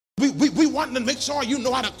We want to make sure you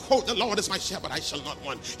know how to quote, the Lord is my shepherd, I shall not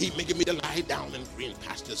want. He maketh me to lie down in green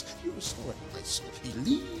pastures. He restored my soul. He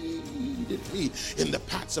leadeth me in the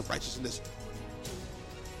paths of righteousness.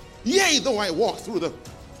 Yea, though I walk through the,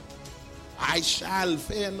 I shall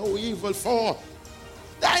fear no evil, for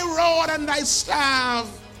thy rod and thy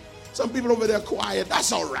staff. Some people over there quiet.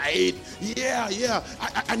 That's all right. Yeah.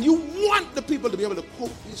 And you want the people to be able to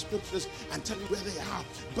quote these scriptures and tell you where they are.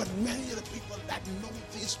 But many of the people that know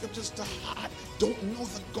these scriptures to heart don't know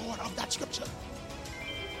the God of that scripture.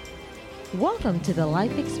 Welcome to the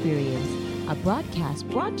Life Experience, a broadcast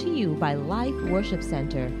brought to you by Life Worship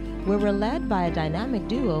Center, where we're led by a dynamic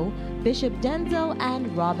duo, Bishop Denzel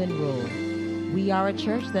and Robin Rule. We are a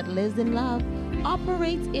church that lives in love,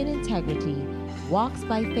 operates in integrity, walks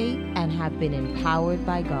by faith, and have been empowered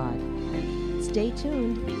by God. Stay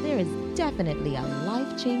tuned, there is definitely a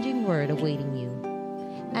life-changing word awaiting you.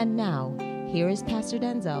 And now, here is Pastor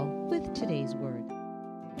Denzel with today's word.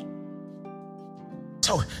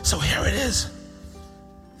 So here it is,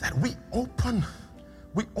 that we open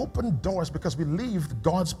doors because we leave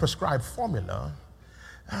God's prescribed formula.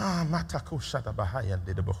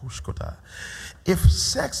 If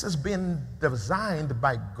sex has been designed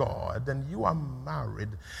by God and you are married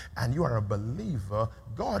and you are a believer,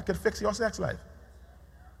 God can fix your sex life.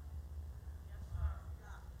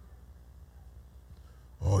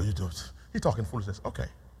 Oh, you don't. You're talking foolishness. Okay.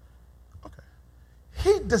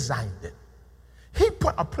 He designed it. He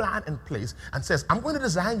put a plan in place and says, I'm going to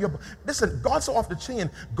design your... Listen, God's so off the chain.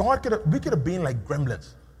 We could have been like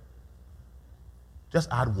gremlins. Just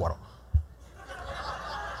add water.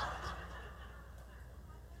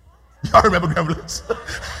 Y'all remember gremlins?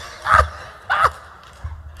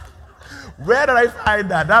 Where did I find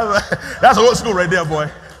that? That's old school right there, boy.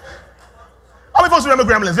 How many folks remember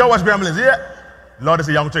gremlins? Y'all watch gremlins, yeah? Lord, it's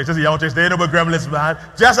a young church. They know about gremlins, man.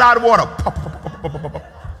 Just add water. Pop, pop, pop, pop, pop, pop.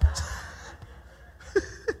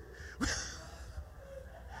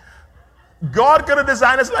 God could have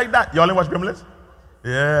designed us like that. Y'all didn't watch gremlins?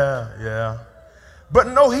 Yeah. But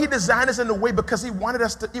no, he designed us in a way because he wanted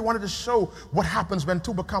to show what happens when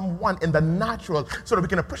two become one in the natural, so that we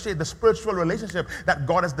can appreciate the spiritual relationship that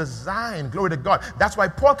God has designed. Glory to God. That's why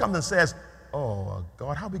Paul comes and says, oh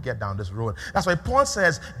God, how we get down this road? That's why Paul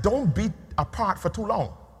says, don't be apart for too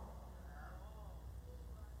long.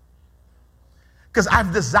 Because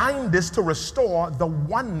I've designed this to restore the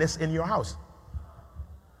oneness in your house.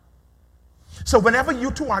 So whenever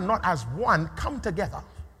you two are not as one, come together.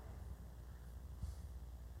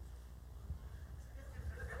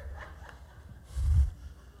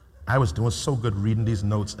 I was doing so good reading these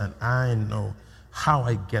notes, and I know how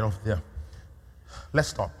I get off there. Let's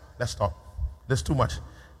stop. There's too much,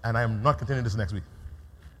 and I am not continuing this next week.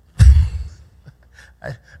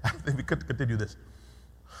 I think we could continue this.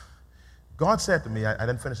 God said to me, I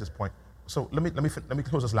didn't finish this point. So let me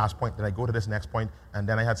close this last point, then I go to this next point, and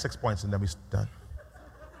then I had 6 points, and then we're done.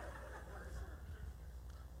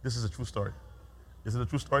 This is a true story. Is it a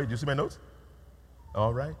true story? Do you see my notes?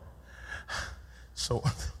 All right. So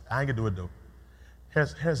I ain't gonna do it though.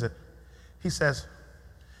 Here's it. He says,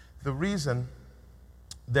 the reason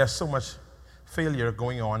there's so much failure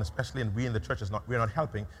going on, especially in the church, we're not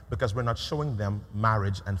helping because we're not showing them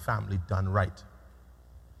marriage and family done right.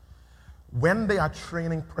 When they are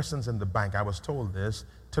training persons in the bank, I was told this,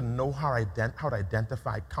 to know how to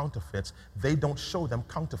identify counterfeits, they don't show them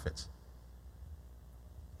counterfeits.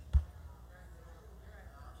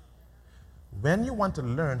 When you want to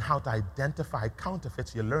learn how to identify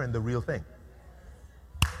counterfeits, you learn the real thing.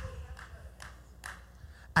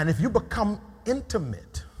 And if you become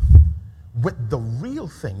intimate with the real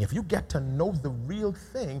thing, if you get to know the real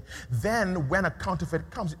thing, then when a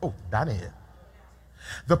counterfeit comes, oh, that ain't it.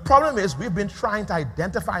 The problem is we've been trying to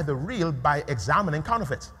identify the real by examining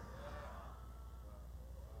counterfeits.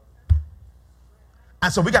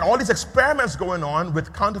 And so we got all these experiments going on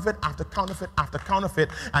with counterfeit after counterfeit after counterfeit,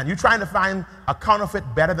 and you're trying to find a counterfeit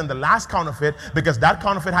better than the last counterfeit because that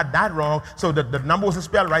counterfeit had that wrong, so the number wasn't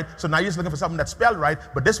spelled right, so now you're just looking for something that's spelled right,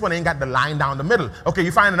 but this one ain't got the line down the middle. Okay,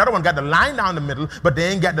 you find another one got the line down the middle, but they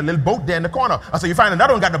ain't got the little boat there in the corner. So you find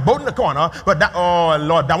another one got the boat in the corner, but that, oh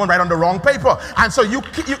Lord, that one right on the wrong paper. And so you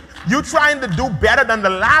trying to do better than the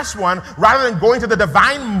last one rather than going to the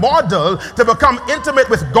divine model to become intimate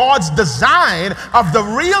with God's design of the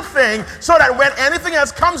real thing, so that when anything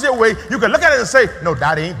else comes your way, you can look at it and say, no,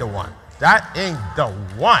 that ain't the one. That ain't the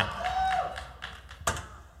one.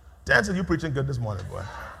 Denzel, you preaching good this morning, boy.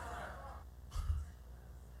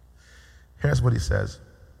 Here's what he says.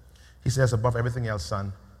 He says, above everything else,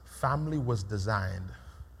 son, family was designed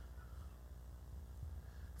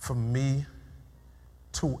for me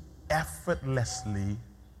to effortlessly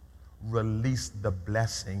release the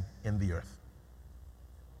blessing in the earth.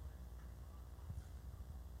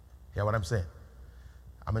 Hear what I'm saying?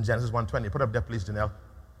 I'm in Genesis 1:20. Put up there, please, Janelle.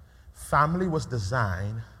 Family was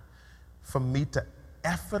designed for me to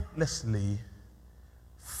effortlessly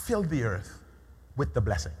fill the earth with the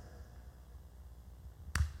blessing.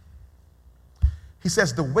 He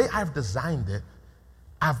says, the way I've designed it,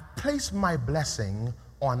 I've placed my blessing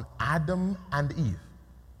on Adam and Eve.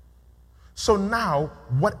 So now,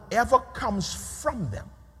 whatever comes from them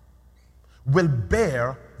will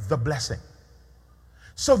bear the blessing.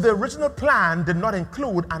 So the original plan did not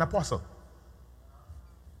include an apostle.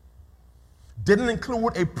 Didn't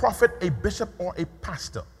include a prophet, a bishop, or a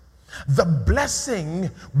pastor. The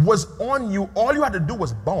blessing was on you. All you had to do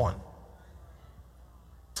was born.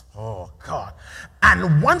 Oh, God.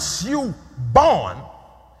 And once you born,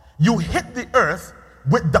 you hit the earth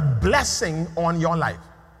with the blessing on your life.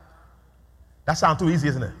 That sounds too easy,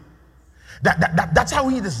 isn't it? That's how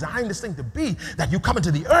he designed this thing to be, that you come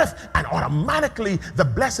into the earth and automatically the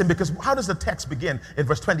blessing, because how does the text begin in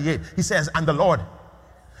verse 28? He says, and the Lord,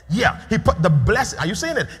 he put the blessing, are you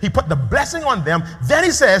seeing it? He put the blessing on them, then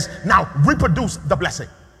he says, now reproduce the blessing.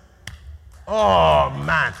 Oh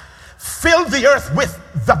man, fill the earth with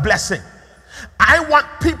the blessing. I want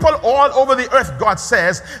people all over the earth, God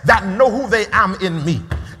says, that know who they am in me.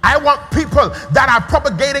 I want people that are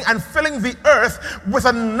propagating and filling the earth with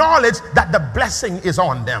a knowledge that the blessing is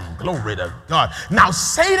on them. Glory to God. Now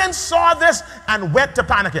Satan saw this and went to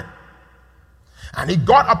panicking. And he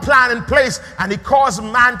got a plan in place and he caused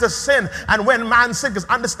man to sin. And when man sins, because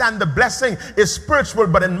understand the blessing is spiritual,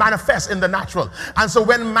 but it manifests in the natural. And so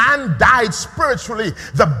when man died spiritually,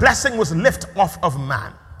 the blessing was lifted off of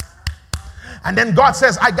man. And then God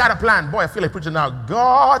says, I got a plan. Boy, I feel like preaching now.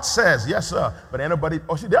 God says, yes, sir. But ain't nobody,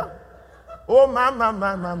 oh, she there? Oh, my.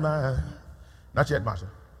 Not yet, Marsha.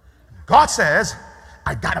 God says,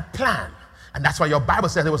 I got a plan. And that's why your Bible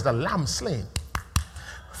says it was the lamb slain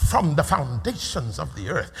from the foundations of the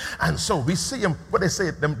earth. And so we see him, what they say,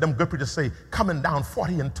 them good preachers say, coming down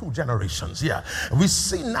 40 and 2 generations. Yeah. We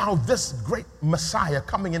see now this great Messiah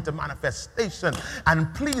coming into manifestation.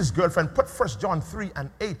 And please, girlfriend, put 1 John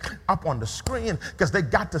 3:8 up on the screen, because they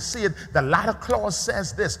got to see it. The latter clause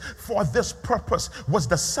says this, for this purpose was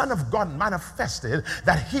the Son of God manifested,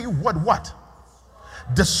 that he would what?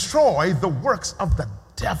 Destroy the works of the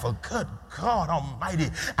devil. Good God Almighty.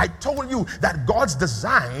 I told you that God's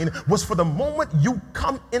design was for the moment you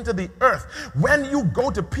come into the earth. When you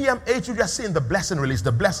go to PMH, you just seeing the blessing release,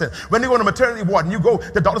 the blessing. When you go to maternity ward and you go,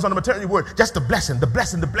 the daughter's on the maternity ward, just the blessing.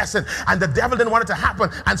 And the devil didn't want it to happen.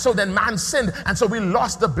 And so then man sinned. And so we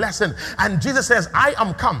lost the blessing. And Jesus says, I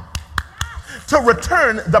am come to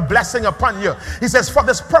return the blessing upon you. He says, for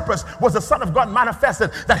this purpose was the Son of God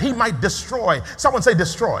manifested, that he might destroy. Someone say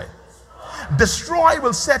destroy. Destroy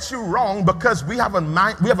will set you wrong, because we have a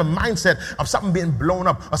mindset of something being blown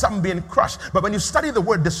up or something being crushed. But when you study the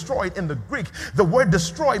word destroyed in the Greek, the word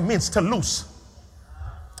destroy means to loose.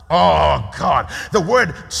 Oh God, the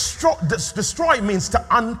word destroy means to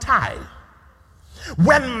untie.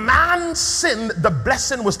 When man sinned, the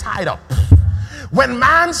blessing was tied up. When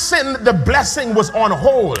man sinned, the blessing was on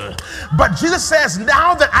hold. But Jesus says,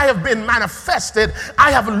 now that I have been manifested,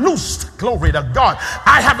 I have loosed, glory to God,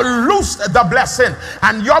 I have loosed the blessing.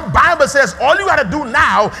 And your Bible says all you got to do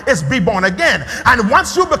now is be born again. And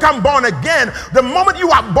once you become born again, the moment you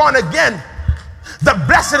are born again, the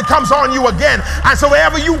blessing comes on you again. And so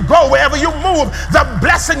wherever you go, wherever you move, the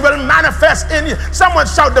blessing will manifest in you. Someone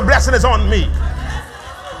shout, the blessing is on me.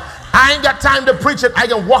 I ain't got time to preach it. I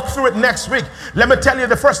can walk through it next week. Let me tell you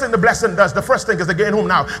the first thing the blessing does. The first thing is, they're getting home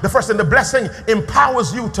now. The first thing, the blessing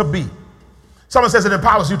empowers you to be. Someone says it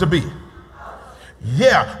empowers you to be.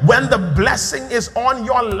 Yeah. When the blessing is on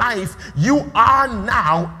your life, you are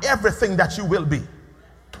now everything that you will be.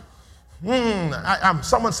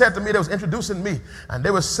 Someone said to me, they was introducing me, and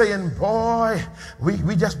they were saying, boy,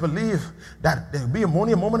 we just believe that there will be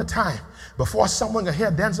only a moment of time before someone can hear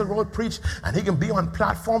Denzel Road preach, and he can be on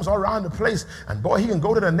platforms all around the place, and boy, he can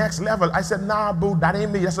go to the next level. I said, nah, boo, that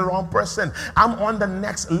ain't me. That's the wrong person. I'm on the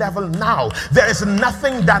next level now. There is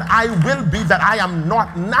nothing that I will be that I am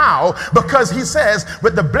not now, because he says,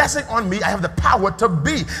 with the blessing on me, I have the power to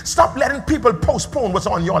be. Stop letting people postpone what's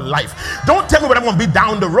on your life. Don't tell me what I'm going to be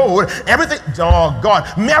down the road. everything, oh God.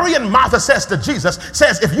 Mary and Martha says to Jesus,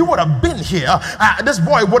 says, if you would have been here, this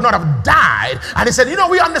boy would not have died. And he said, you know,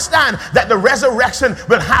 we understand that the resurrection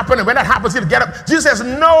will happen, and when that happens, he'll get up. Jesus says,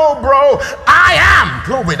 no, bro, I am,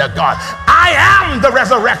 glory to God, I am the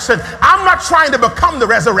resurrection. I'm not trying to become the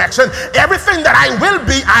resurrection. Everything that I will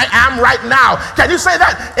be, I am right now. Can you say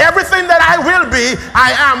that? Everything that I will be,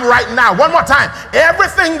 I am right now. One more time.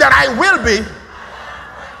 Everything that I will be,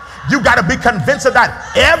 you got to be convinced of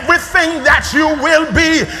that. Everything that you will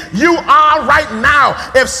be, you are right now.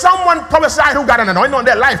 If someone prophesied who got an anointing on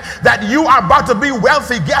their life that you are about to be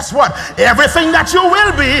wealthy, guess what? Everything that you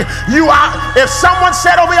will be, you are. If someone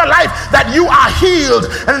said over your life that you are healed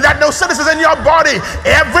and that no sickness is in your body,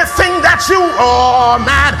 everything that you, oh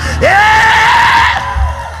man, yeah!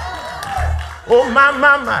 Oh my.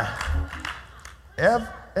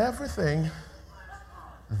 Everything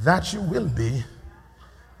that you will be,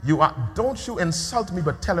 you are. Don't you insult me,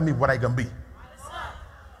 but telling me what I can be.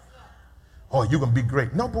 Oh, you can be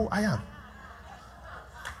great. No, boo, I am.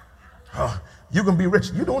 Oh, you can be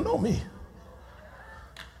rich. You don't know me.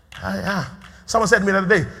 I am. Someone said to me the other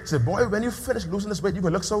day, said, boy, when you finish losing this weight, you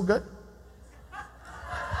can look so good.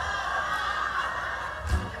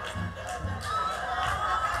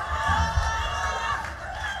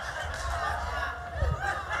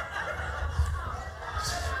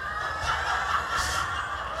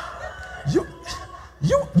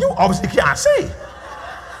 You obviously can't see.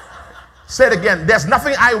 Say it again. There's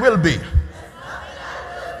nothing I will be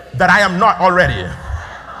that I am not already.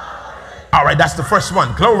 All right, that's the first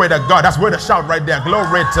one. Glory to God. That's where the shout right there.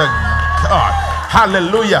 Glory to God.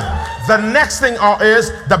 Hallelujah. The next thing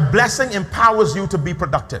is the blessing empowers you to be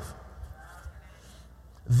productive.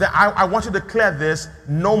 I want you to declare this: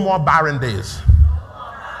 no more barren days.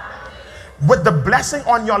 With the blessing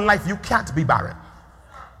on your life, you can't be barren.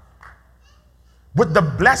 With the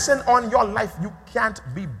blessing on your life, you can't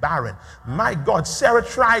be barren. My God, Sarah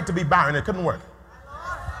tried to be barren. It couldn't work.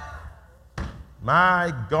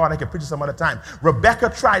 My God, I can preach it some other time. Rebecca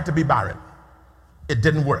tried to be barren. It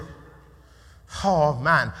didn't work. Oh,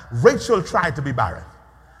 man. Rachel tried to be barren.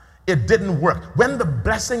 It didn't work. When the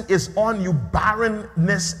blessing is on you,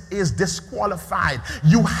 barrenness is disqualified.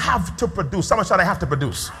 You have to produce. Someone said, I have to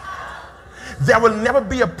produce. There will never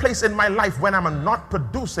be a place in my life when I'm not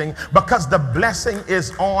producing because the blessing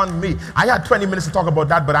is on me. I had 20 minutes to talk about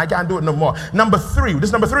that, but I can't do it no more. Number three. This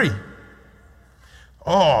is number three.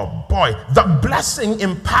 Oh, boy. The blessing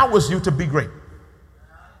empowers you to be great.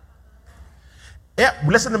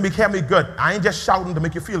 Listen to me. Hear me good. I ain't just shouting to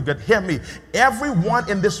make you feel good. Hear me. Everyone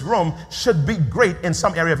in this room should be great in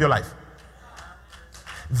some area of your life.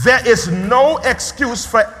 There is no excuse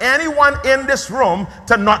for anyone in this room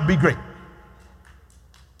to not be great.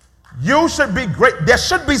 You should be great. There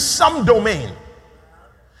should be some domain.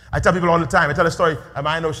 I tell people all the time. I tell a story.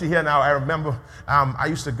 I know she's here now. I remember I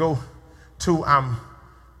used to go to, I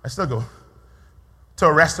still go, to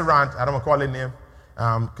a restaurant. I don't want to call their name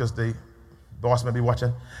because the boss may be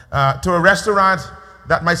watching. To a restaurant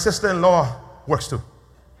that my sister-in-law works to.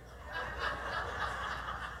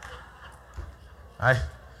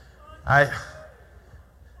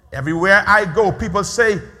 Everywhere I go, people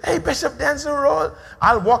say, hey, Bishop Denzel Roll.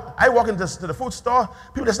 I walk into the food store,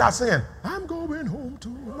 people just start singing, I'm going home to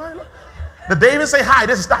my life. The day even say hi,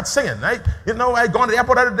 they just start singing, right? You know, I go to the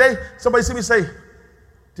airport the other day, somebody see me say,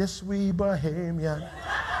 this wee Bahamian.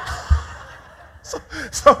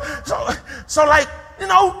 So like, you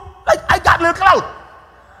know, like I got a little clout.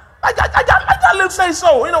 I got a little say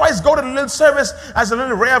so. You know, I just go to the little service as a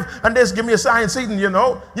little rev and they just give me a sign seating, you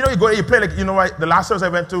know. You know, you go there, you play like, you know, the last service I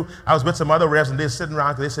went to, I was with some other revs and they're sitting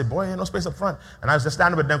around because they said, boy, ain't no space up front. And I was just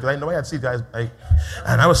standing with them because I didn't know I had seats, guys.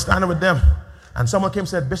 And I was standing with them. And someone came and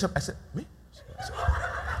said, Bishop, I said, me?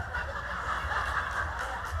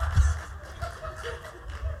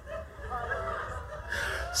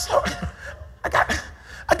 So I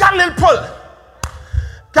got a little pull.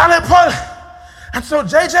 And so,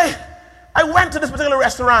 JJ, I went to this particular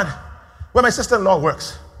restaurant where my sister-in-law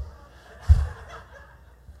works.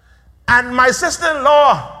 And my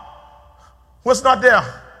sister-in-law was not there.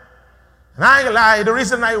 And I ain't gonna lie, the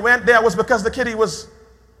reason I went there was because the kitty was.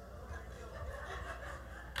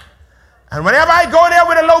 And whenever I go there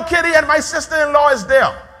with a low kitty and my sister-in-law is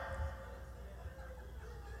there,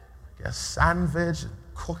 get sandwich, and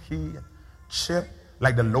cookie, and chip,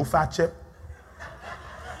 like the low-fat chip.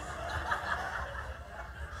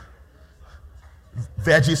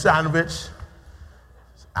 Veggie sandwich,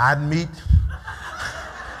 add meat.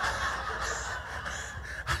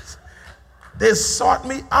 They sort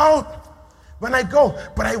me out when I go.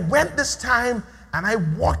 But I went this time and I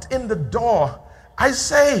walked in the door. I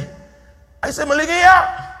say, I said, Malika,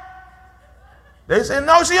 yeah. They said,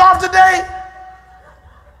 no, she off today.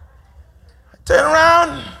 I turn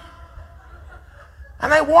around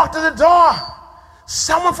and I walk to the door.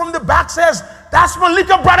 Someone from the back says, that's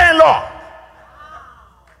Malika, brother-in-law.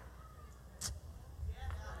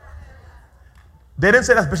 They didn't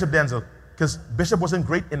say that's Bishop Denzel, because Bishop wasn't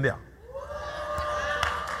great in there.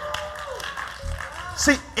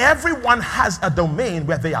 See, everyone has a domain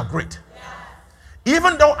where they are great.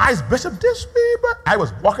 Even though I was Bishop this me, but I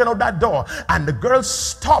was walking out that door and the girl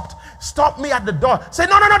stopped me at the door. Say,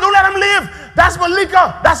 no, don't let him leave. That's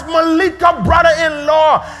Malika,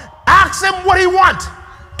 brother-in-law. Ask him what he wants.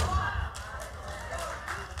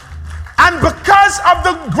 And because of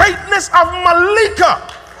the greatness of Malika,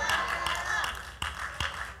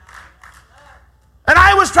 and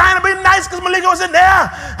I was trying to be nice because Malika wasn't there.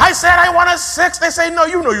 I said, I want a 6. They say, no,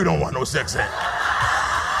 you know you don't want no 6.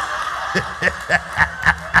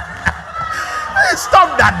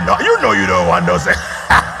 Stop that. No, you know you don't want no 6.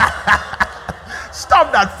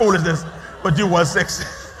 Stop that foolishness. But you want 6.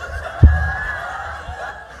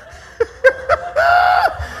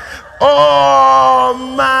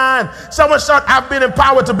 Oh, man. Someone shout, I've been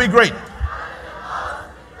empowered to be great.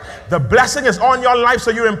 The blessing is on your life,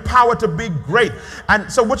 so you're empowered to be great. And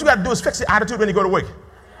so what you got to do is fix the attitude when you go to work.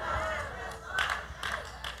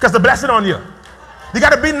 Because the blessing on you. You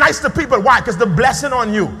got to be nice to people. Why? Because the blessing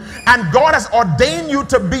on you. And God has ordained you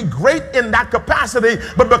to be great in that capacity.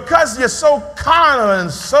 But because you're so carnal and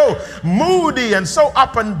so moody and so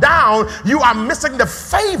up and down, you are missing the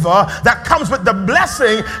favor that comes with the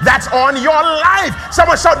blessing that's on your life.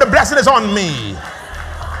 Someone shout, the blessing is on me.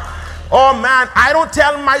 Oh man, I don't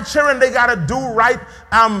tell my children they got to do right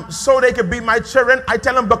so they can be my children. I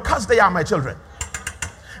tell them because they are my children.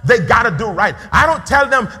 They got to do right. I don't tell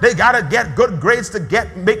them they got to get good grades to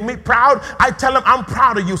make me proud. I tell them I'm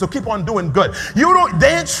proud of you, so keep on doing good.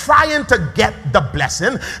 They ain't trying to get the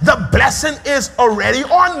blessing. The blessing is already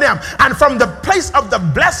on them. And from the place of the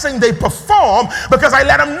blessing, they perform, because I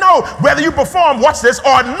let them know whether you perform, watch this,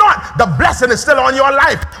 or not, the blessing is still on your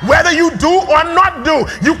life. Whether you do or not do,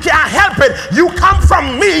 you can't help it. You come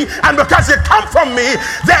from me, and because you come from me,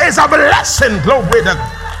 there is a blessing. Glory to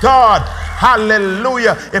God.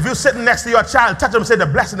 Hallelujah. If you're sitting next to your child, touch them and say, the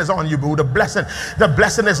blessing is on you, boo. The blessing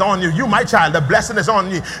is on you. You, my child, the blessing is on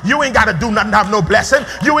you. You ain't got to do nothing to have no blessing.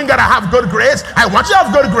 You ain't got to have good grades. I want you to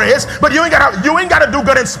have good grades, but you ain't got to do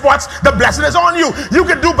good in sports. The blessing is on you. You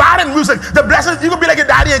can do bad in music. The blessing, you can be like your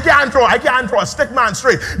daddy and I can't throw a stick man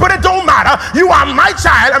straight. But it don't matter. You are my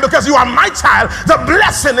child, and because you are my child, the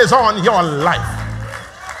blessing is on your life.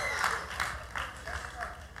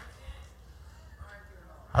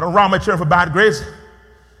 I don't round my children for bad grades.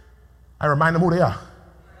 I remind them who they are.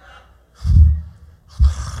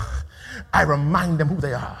 I remind them who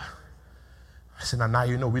they are. I said, now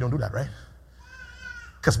you know we don't do that, right?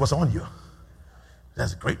 Because what's on you?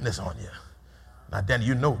 There's greatness on you. Now then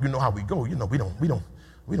you know how we go. You know we don't do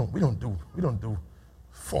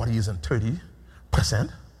 40s and 30%.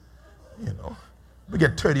 You know, we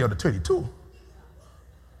get 30 out of 32.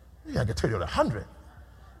 We gotta get 30 out of 100.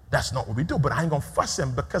 That's not what we do, but I ain't gonna fuss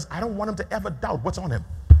him because I don't want him to ever doubt what's on him.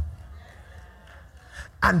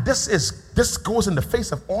 And this goes in the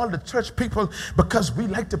face of all the church people, because we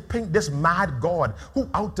like to paint this mad God who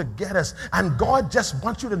out to get us. And God just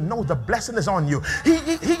wants you to know the blessing is on you. He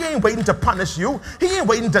ain't waiting to punish you. He ain't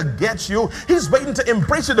waiting to get you. He's waiting to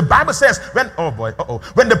embrace you. The Bible says when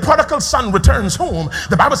the prodigal son returns home,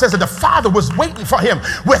 the Bible says that the father was waiting for him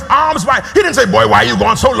with arms wide. He didn't say, boy, why are you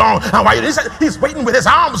gone so long? And why? He said he's waiting with his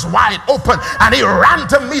arms wide open, and he ran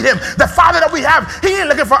to meet him. The Father that we have, he ain't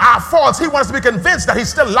looking for our faults. He wants to be convinced that he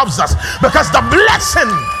still loves us, because the blessing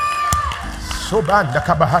so bad.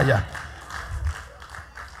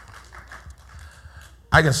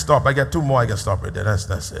 I can stop. I got 2 more. I can stop right there.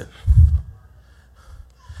 That's it.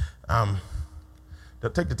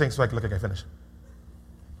 Take the thing so I can look like I finish.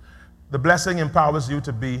 The blessing empowers you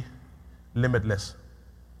to be limitless.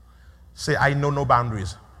 Say, I know no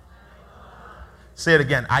boundaries. Say it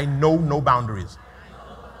again. I know no boundaries.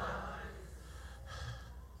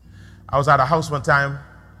 I was at a house one time,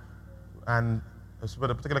 and it was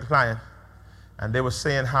with a particular client, and they were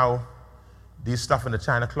saying how these stuff in the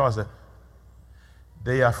china closet,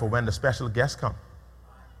 they are for when the special guests come.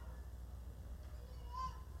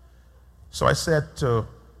 So I said to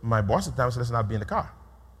my boss at the time, I said, listen, I'll be in the car.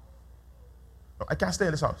 No, I can't stay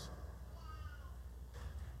in this house.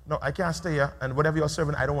 No, I can't stay here, and whatever you're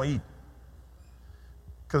serving, I don't want to eat.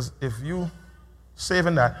 Because if you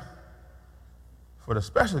saving that for the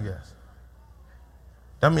special guests,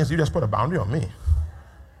 that means you just put a boundary on me.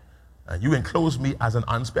 And you enclose me as an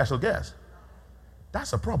unspecial guest.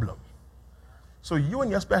 That's a problem. So you and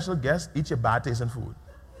your special guest eat your bad tasting food.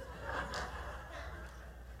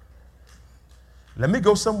 Let me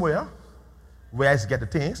go somewhere where I get the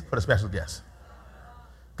things for the special guest.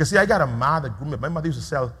 Because see, I got a mother that grew me up. My mother used to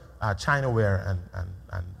sell Chinaware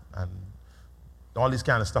and all these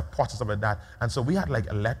kind of stuff, pots and stuff like that. And so we had like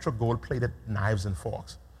electro gold plated knives and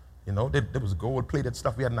forks. You know, there was gold plated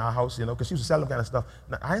stuff we had in our house, you know, because she used to sell them kind of stuff.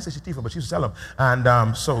 Now, I didn't say she thieved them, but she used to sell them.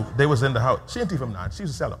 And so they was in the house. She didn't thieve them now. She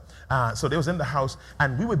used to sell them. So they was in the house,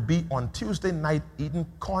 and we would be on Tuesday night eating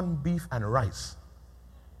corned beef and rice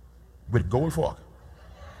with gold fork.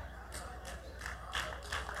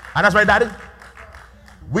 And that's right, Daddy.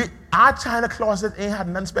 Our China closet ain't had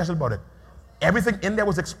nothing special about it. Everything in there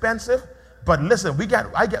was expensive. But listen,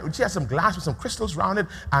 she had some glass with some crystals around it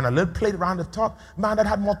and a little plate around the top. Man, that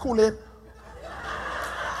had more Kool-Aid.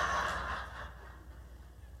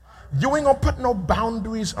 You ain't gonna put no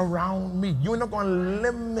boundaries around me. You ain't not gonna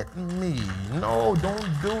limit me. No, don't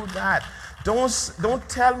do that. Don't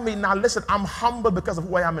tell me, now listen, I'm humble because of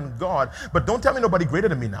who I am in God, but don't tell me nobody greater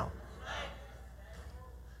than me now.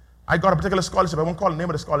 I got a particular scholarship. I won't call the name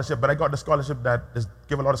of the scholarship, but I got the scholarship that is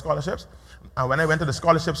give a lot of scholarships. When I went to the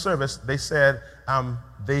scholarship service, they said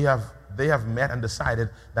they have met and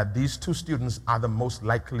decided that these two students are the most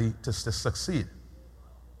likely to succeed.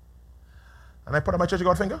 And I put on my church of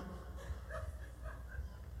God finger.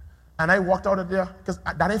 And I walked out of there, because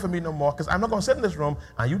that ain't for me no more, because I'm not going to sit in this room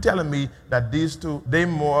and you telling me that these two, they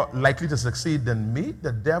more likely to succeed than me.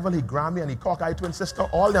 The devil, he Grammy and he cockeyed twin sister,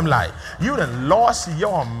 all them lie. You done lost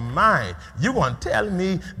your mind. You going to tell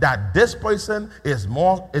me that this person is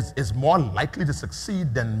more likely to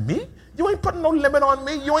succeed than me? You ain't putting no limit on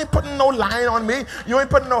me. You ain't putting no line on me. You ain't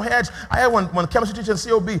putting no hedge. I had one chemistry teacher in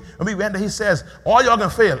COB, when we went there, he says, all y'all going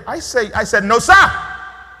to fail. I said, no, sir.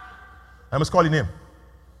 I must call your name.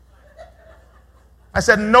 I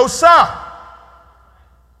said, no, sir.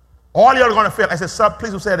 All y'all are going to fail. I said, sir,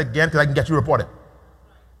 please don't say it again because I can get you reported.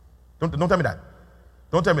 Don't tell me that.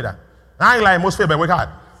 Don't tell me that. I ain't lying. Most fail, but work hard.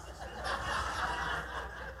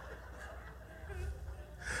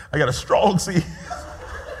 I got a strong C.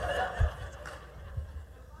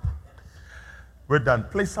 We're done.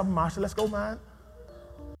 Play something, Marshall. Let's go, man.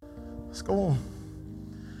 Let's go.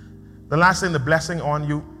 The last thing, the blessing on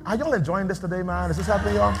you. Are y'all enjoying this today, man? Is this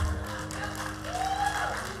happening, y'all?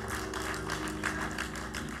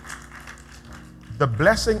 The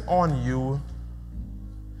blessing on you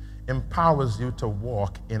empowers you to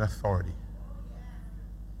walk in authority.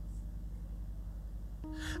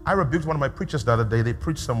 I rebuked one of my preachers the other day. They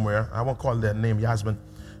preached somewhere. I won't call their name, Yasmin.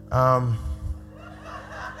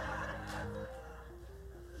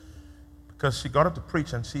 Because she got up to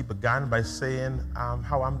preach and she began by saying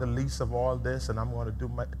how I'm the least of all this and I'm going to do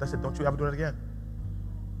my... I said, don't you ever do it again.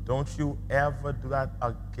 Don't you ever do that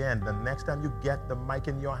again. The next time you get the mic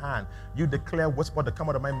in your hand, you declare what's about to come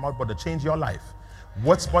out of my mouth, but to change your life.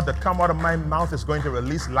 What's about to come out of my mouth is going to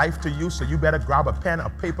release life to you, so you better grab a pen, a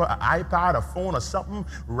paper, an iPad, a phone, or something.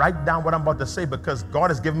 Write down what I'm about to say, because God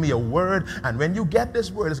has given me a word, and when you get this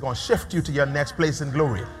word, it's going to shift you to your next place in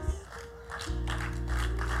glory.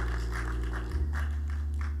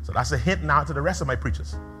 So that's a hint now to the rest of my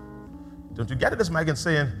preachers. Don't you get it, this mic and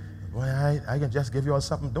saying, boy, I can just give you all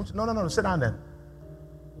something. Don't you? No, sit down then.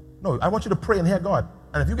 No, I want you to pray and hear God.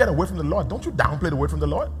 And if you get a word from the Lord, don't you downplay the word from the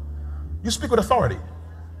Lord. You speak with authority.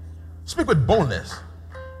 Speak with boldness.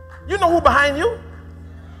 You know who behind you?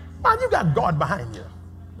 Man, you got God behind you.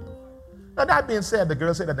 Now, that being said, the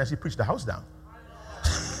girl said that then she preached the house down.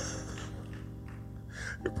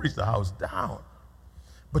 You preached the house down.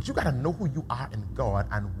 But you got to know who you are in God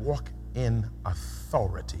and walk in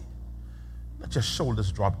authority. Let your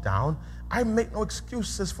shoulders drop down. I make no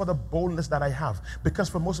excuses for the boldness that I have, because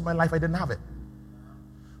for most of my life I didn't have it.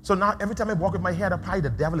 So now every time I walk with my head up high, the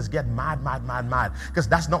devil is getting mad, because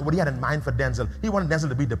that's not what he had in mind for Denzel. He wanted Denzel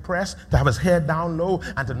to be depressed, to have his head down low,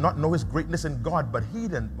 and to not know his greatness in God. But he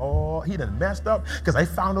didn't messed up, because I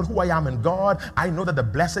found out who I am in God. I know that the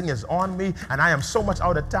blessing is on me, and I am so much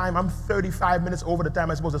out of time. I'm 35 minutes over the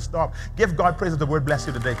time I'm supposed to stop. Give God praise if the word bless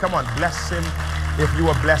you today. Come on, bless him if you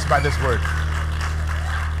are blessed by this word.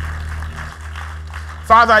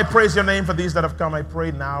 Father, I praise your name for these that have come. I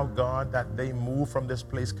pray now, God, that they move from this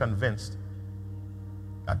place convinced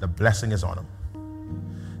that the blessing is on them.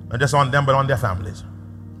 Not just on them, but on their families.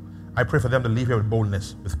 I pray for them to leave here with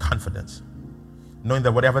boldness, with confidence, knowing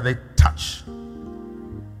that whatever they touch,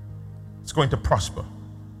 it's going to prosper,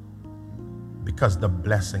 because the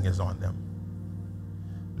blessing is on them.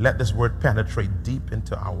 Let this word penetrate deep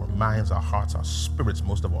into our minds, our hearts, our spirits,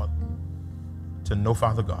 most of all, to know,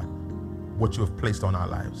 Father God, what you have placed on our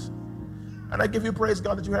lives. And I give you praise,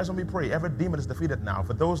 God, that you hear us when we pray. Every demon is defeated now.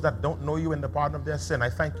 For those that don't know you in the pardon of their sin, I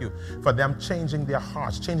thank you for them changing their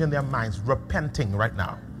hearts, changing their minds, repenting right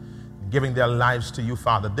now, giving their lives to you,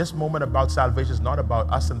 Father. This moment about salvation is not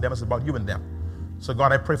about us and them, it's about you and them. So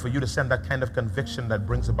God, I pray for you to send that kind of conviction that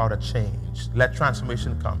brings about a change. Let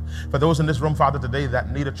transformation come. For those in this room, Father, today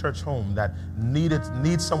that need a church home, that need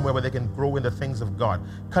somewhere where they can grow in the things of God,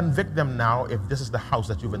 convict them now if this is the house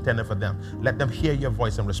that you've intended for them. Let them hear your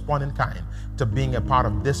voice and respond in kind to being a part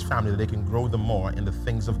of this family that they can grow the more in the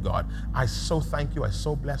things of God. I so thank you. I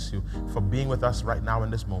so bless you for being with us right now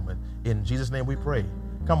in this moment. In Jesus' name we pray.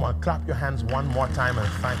 Come on, clap your hands one more time and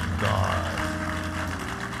thank God.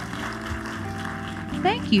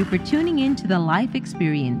 Thank you for tuning in to the Life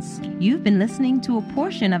Experience. You've been listening to a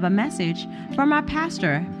portion of a message from our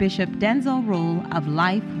pastor, Bishop Denzel Rolle of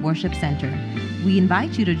Life Worship Center. We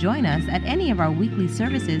invite you to join us at any of our weekly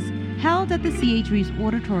services held at the C.H. Reeves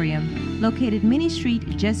Auditorium, located Minnie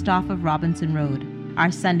Street just off of Robinson Road. Our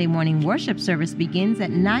Sunday morning worship service begins at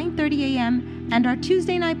 9:30 a.m. and our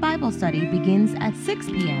Tuesday night Bible study begins at 6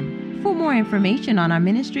 p.m. For more information on our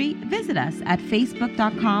ministry, visit us at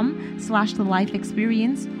facebook.com/The Life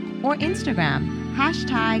Experience or Instagram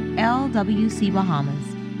 #LWC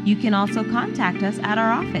Bahamas. You can also contact us at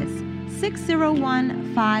our office,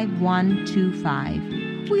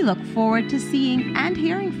 601-5125. We look forward to seeing and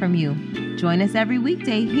hearing from you. Join us every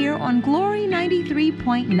weekday here on Glory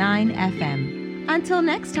 93.9 FM. Until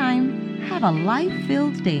next time, have a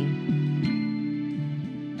life-filled day.